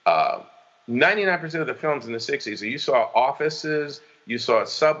 99% of the films in the 60s, you saw offices, you saw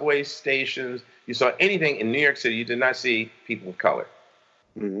subway stations, you saw anything in New York City, you did not see people of color.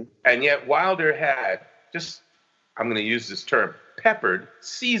 Mm-hmm. And yet Wilder had I'm going to use this term,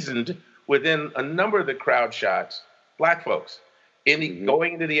 seasoned within a number of the crowd shots, black folks.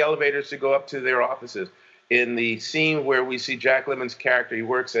 Going into the elevators to go up to their offices. In the scene where we see Jack Lemmon's character, he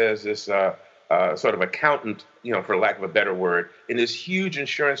works as this sort of accountant, for lack of a better word, in this huge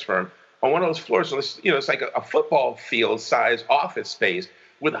insurance firm on one of those floors. So it's like a football field size office space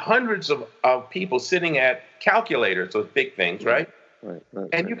with hundreds of people sitting at calculators, those big things, right?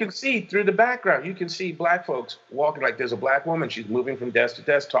 And you can see through the background, you can see black folks walking, like there's a black woman, she's moving from desk to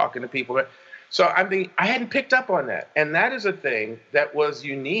desk, talking to people. So I hadn't picked up on that. And that is a thing that was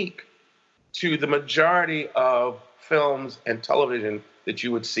unique to the majority of films and television that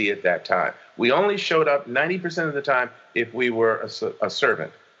you would see at that time. We only showed up 90% of the time if we were a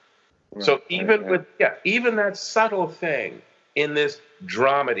servant. So even that subtle thing in this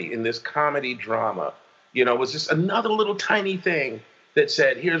dramedy, in this comedy drama, was just another little tiny thing that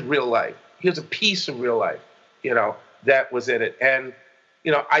said, here's real life. Here's a piece of real life, that was in it. And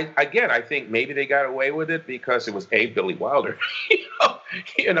I think maybe they got away with it because it was Billy Wilder,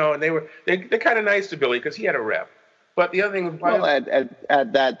 and they're kind of nice to Billy because he had a rep. But the other thing was,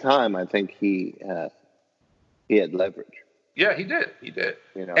 at that time, I think he had leverage. Yeah, he did.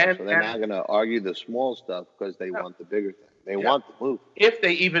 So they're not going to argue the small stuff because they want the bigger thing. They want the movie. If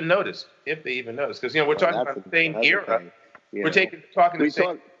they even notice, because we're talking about the same era. We're talking the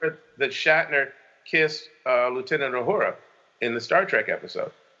same era that Shatner kissed Lieutenant Uhura in the Star Trek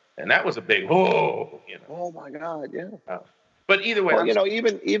episode, and that was a big Oh my God, yeah. But either way,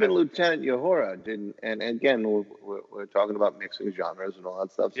 even Lieutenant Uhura didn't. And again, we're talking about mixing genres and all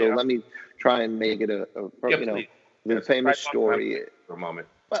that stuff. So let me try and make it the famous story for a moment.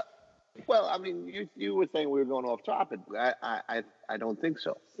 Well, I mean, you were saying we were going off topic. I don't think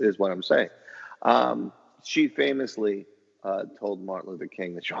so. Is what I'm saying. She famously told Martin Luther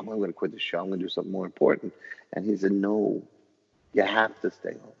King that, I'm going to quit the show. I'm going to do something more important. And he said, no, you have to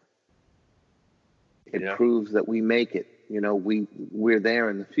stay home. It proves that we make it. We're there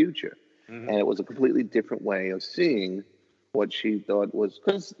in the future. Mm-hmm. And it was a completely different way of seeing what she thought was,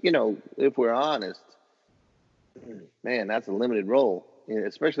 because, if we're honest, man, that's a limited role,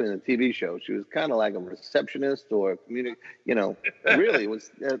 especially in a TV show. She was kind of like a receptionist or a really, it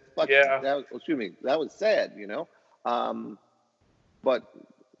was, Yeah. that was sad, but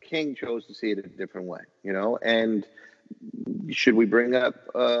King chose to see it a different way, and should we bring up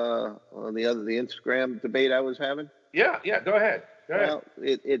the Instagram debate I was having? Yeah, go ahead. Well,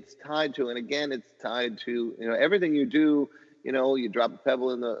 it's tied to, and again, it's tied to, everything you do, you drop a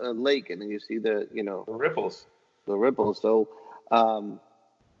pebble in the lake and then you see the ripples. The ripples. So I'm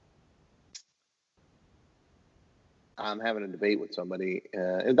having a debate with somebody,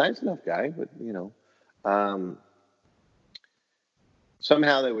 a nice enough guy, but,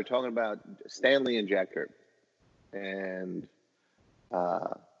 somehow they were talking about Stan Lee and Jack Kirby. And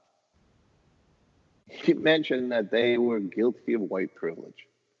he mentioned that they were guilty of white privilege.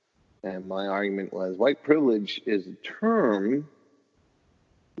 And my argument was, white privilege is a term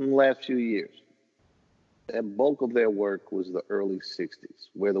in the last few years. The bulk of their work was the early 60s,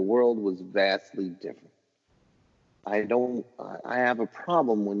 where the world was vastly different. I have a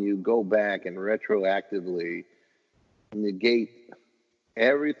problem when you go back and retroactively negate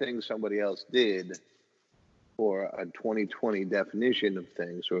everything somebody else did for a 2020 definition of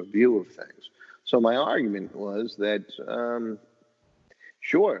things or a view of things. So my argument was that,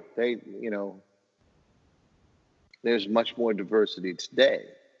 sure, there's much more diversity today,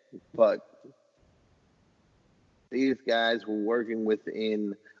 but these guys were working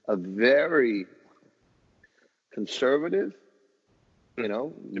within a very conservative,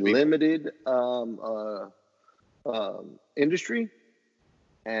 limited industry,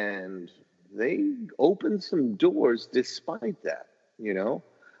 and they opened some doors despite that,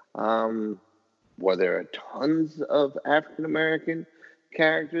 Were there tons of African-American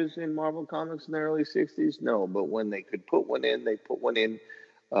characters in Marvel Comics in the early 60s? No, but when they could put one in, they put one in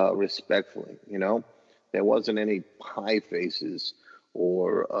respectfully, There wasn't any pie faces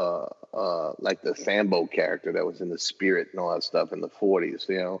or like the Sambo character that was in The Spirit and all that stuff in the 40s,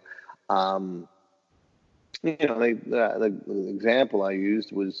 The example I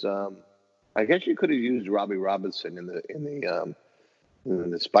used was, I guess you could have used Robbie Robinson in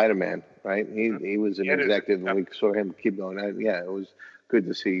the Spider-Man, right? He was an executive, and we saw him keep going. It was good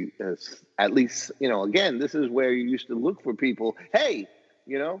to see. At least, again, this is where you used to look for people. Hey,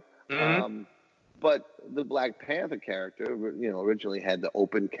 Mm-hmm. But the Black Panther character, originally had the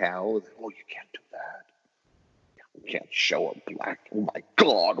open cowl. Oh, you can't do that. We can't show a black. Oh my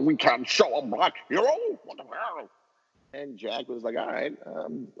God, we can't show a black hero. What the hell? And Jack was like, all right,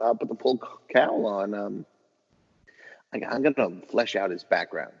 I'll put the full cowl on. I'm going to flesh out his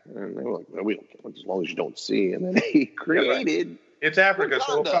background. And they were like, well, we don't care as long as you don't see. And then he created. Right. It's Africa, Wakanda,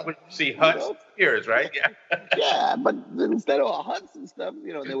 so we'll probably see huts and spears, right? Yeah. Yeah, but instead of huts and stuff,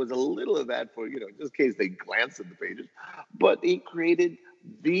 there was a little of that for, just in case they glanced at the pages. But he created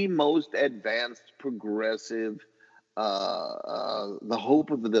the most advanced, progressive, the hope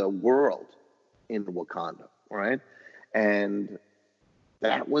of the world in Wakanda, right? And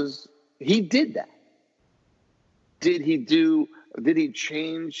he did that. Did he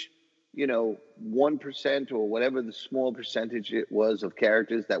change, 1% or whatever the small percentage it was of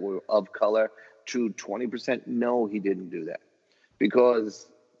characters that were of color to 20%? No, he didn't do that because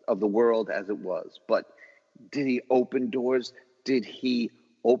of the world as it was. But did he open doors? Did he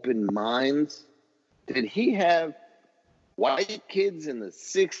open minds? Did he have white kids in the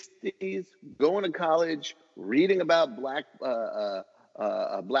 60s going to college, reading about Black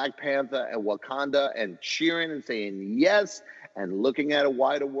Panther and Wakanda and cheering and saying yes and looking at a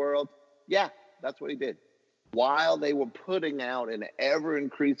wider world? Yeah, that's what he did. While they were putting out an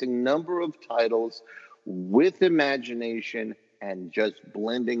ever-increasing number of titles with imagination and just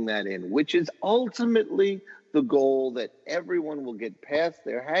blending that in, which is ultimately the goal, that everyone will get past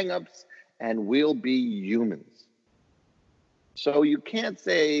their hang-ups and we'll be humans. So you can't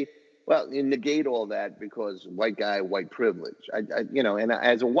say, well, you negate all that because white guy, white privilege. And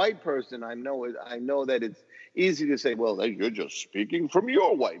as a white person, I know that it's easy to say, well, you're just speaking from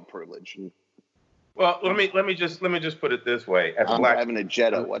your white privilege. Well, let me just put it this way: I'm driving a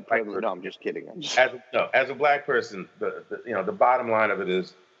Jetta. What privilege? No, I'm just kidding. As a black person, the bottom line of it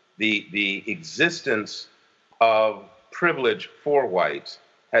is the existence of privilege for whites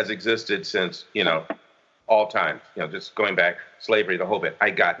has existed since all time. Just going back, slavery, the whole bit. I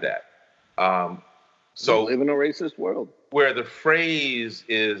got that. So we live in a racist world. Where the phrase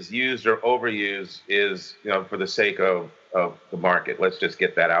is used or overused is, for the sake of the market. Let's just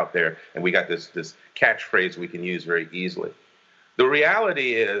get that out there. And we got this catchphrase we can use very easily. The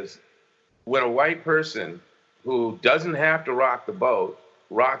reality is, when a white person who doesn't have to rock the boat,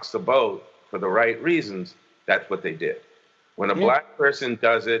 rocks the boat for the right reasons, that's what they did. When a Yeah. black person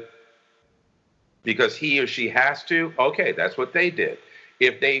does it because he or she has to, okay, that's what they did.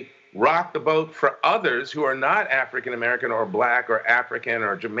 If they rock the boat for others who are not African American or black or African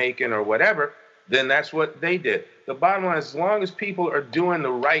or Jamaican or whatever, then that's what they did. The bottom line is, as long as people are doing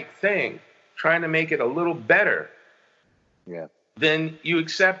the right thing, trying to make it a little better, Yeah. then you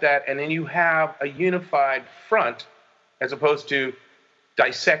accept that, and then you have a unified front as opposed to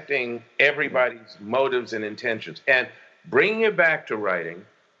dissecting everybody's motives and intentions. And bringing it back to writing,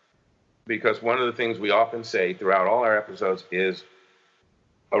 because one of the things we often say throughout all our episodes is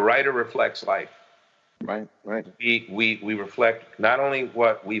a writer reflects life. Right. Right. We reflect not only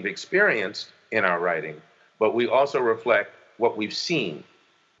what we've experienced in our writing, but we also reflect what we've seen,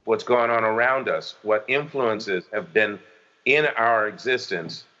 what's going on around us, what influences have been in our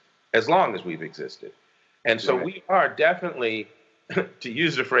existence as long as we've existed. And so Right. we are definitely, to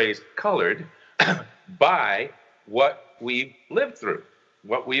use the phrase, colored by what we've lived through,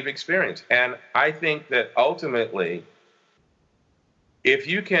 what we've experienced. And I think that ultimately, if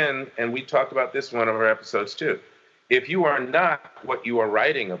you can, and we talked about this in one of our episodes too, if you are not what you are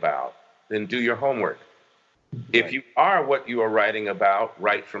writing about, then do your homework. If Right. you are what you are writing about,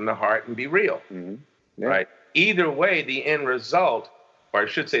 write from the heart and be real. Mm-hmm. Yeah. Right? Either way, the end result, or I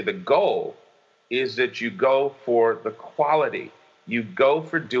should say the goal, is that you go for the quality. You go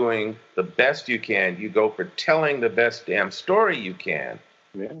for doing the best you can. You go for telling the best damn story you can.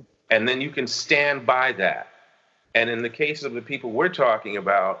 Yeah. And then you can stand by that. And in the case of the people we're talking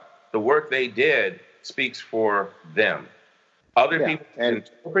about, the work they did speaks for them. Other Yeah. people And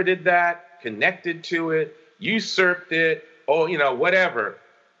interpreted that, connected to it, usurped it, oh, whatever.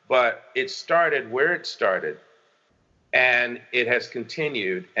 But it started where it started, and it has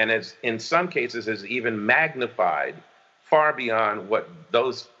continued, and has, in some cases, has even magnified far beyond what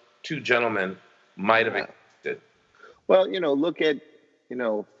those two gentlemen might have yeah. expected. Well, look at,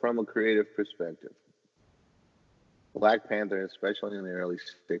 from a creative perspective. Black Panther, especially in the early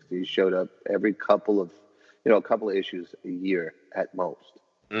 '60s, showed up every a couple of issues a year at most.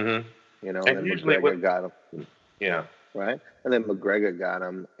 Mm-hmm. And And then usually, what? McGregor got him, Yeah. right? And then McGregor got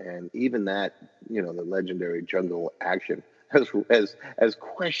him, and even that, the legendary Jungle Action, as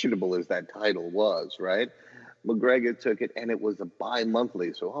questionable as that title was, right? McGregor took it, and it was a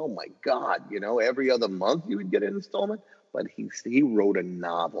bi-monthly. So, oh my God, every other month you would get an installment. But he wrote a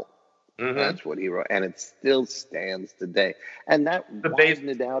novel. Mm-hmm. That's what he wrote, and it still stands today. And that The base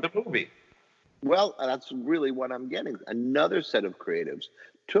widened it of out. the movie. Well, that's really what I'm getting. Another set of creatives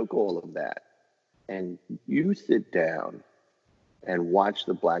took all of that, and you sit down and watch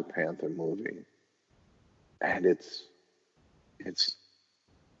the Black Panther movie, and it's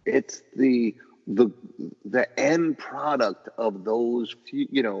the end product of those few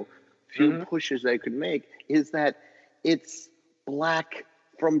Mm-hmm. pushes they could make is that it's black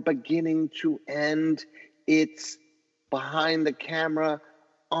from beginning to end. It's behind the camera,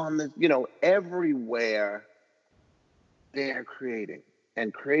 on the everywhere. They're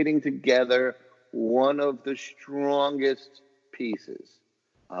creating together one of the strongest pieces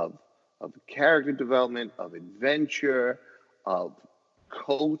of character development, of adventure, of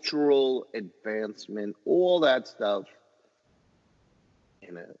cultural advancement, all that stuff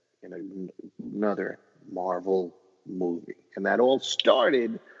in another Marvel movie. And that all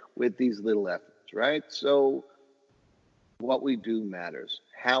started with these little efforts, right? So what we do matters.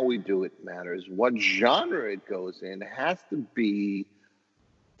 How we do it matters. What genre it goes in has to be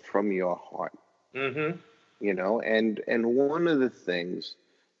from your heart. Mm-hmm. And one of the things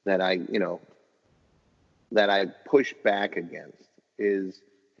that I push back against is,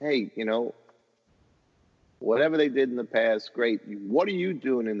 hey, whatever they did in the past, great. What are you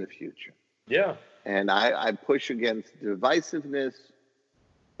doing in the future? Yeah. And I push against divisiveness,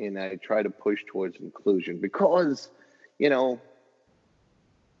 and I try to push towards inclusion, because, you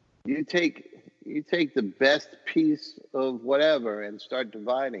take the best piece of whatever and start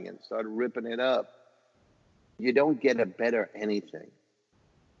dividing and start ripping it up. You don't get a better anything.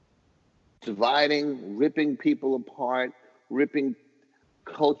 Dividing, ripping people apart, ripping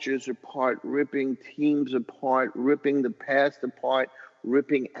cultures apart, ripping teams apart, ripping the past apart,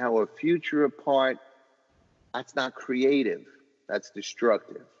 ripping our future apart. That's not creative. That's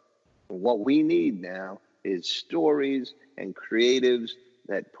destructive. And what we need now is stories and creatives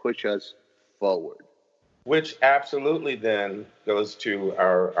that push us forward. Which absolutely then goes to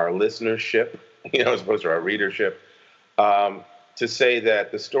our listenership, as opposed to our readership, to say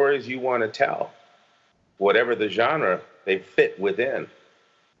that the stories you want to tell, whatever the genre, they fit within.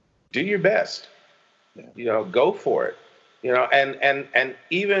 Do your best. Yeah. Go for it. And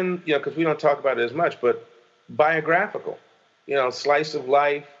even, because we don't talk about it as much, but biographical, slice of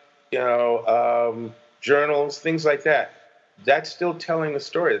life, journals, things like that. That's still telling a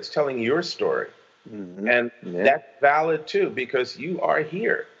story. It's telling your story. Mm-hmm. And Yeah. that's valid too, because you are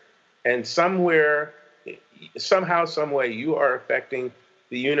here. And somewhere, somehow, some way, you are affecting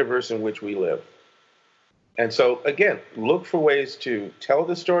the universe in which we live. And so, again, look for ways to tell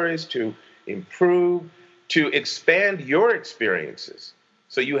the stories, to improve, to expand your experiences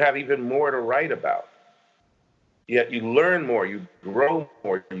so you have even more to write about. Yet you learn more, you grow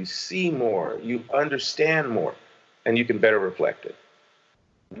more, you see more, you understand more, and you can better reflect it.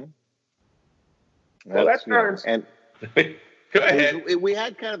 Well, that's and go ahead. We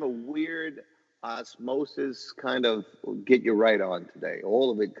had kind of a weird osmosis kind of get you right on today. All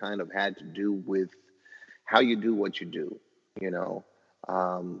of it kind of had to do with how you do what you do.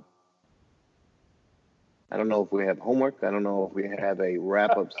 I don't know if we have homework. I don't know if we have a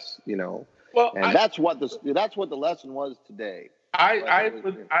wrap up. Well, and that's what the lesson was today. I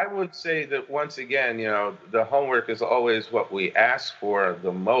would say that once again, the homework is always what we ask for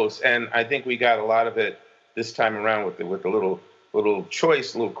the most, and I think we got a lot of it this time around with the little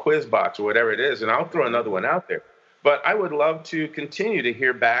choice, little quiz box or whatever it is, and I'll throw another one out there. But I would love to continue to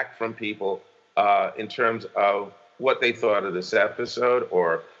hear back from people in terms of what they thought of this episode,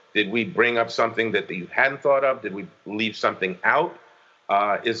 or did we bring up something that you hadn't thought of? Did we leave something out?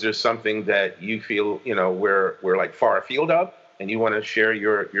 Is there something that you feel we're like far afield of, and you want to share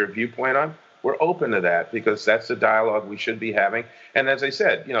your viewpoint on? We're open to that, because that's the dialogue we should be having. And as I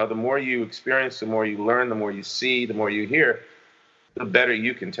said, the more you experience, the more you learn, the more you see, the more you hear, the better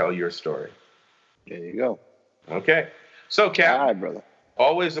you can tell your story. There you go. Okay. So, Cap, all right, brother.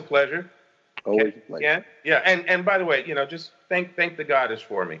 Always a pleasure. Always a pleasure. Yeah. And by the way, just thank the goddess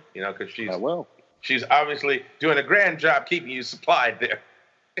for me, because she's obviously doing a grand job keeping you supplied there.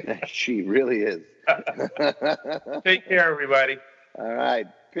 She really is. Take care, everybody. All right.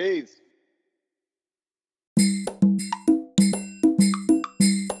 Peace.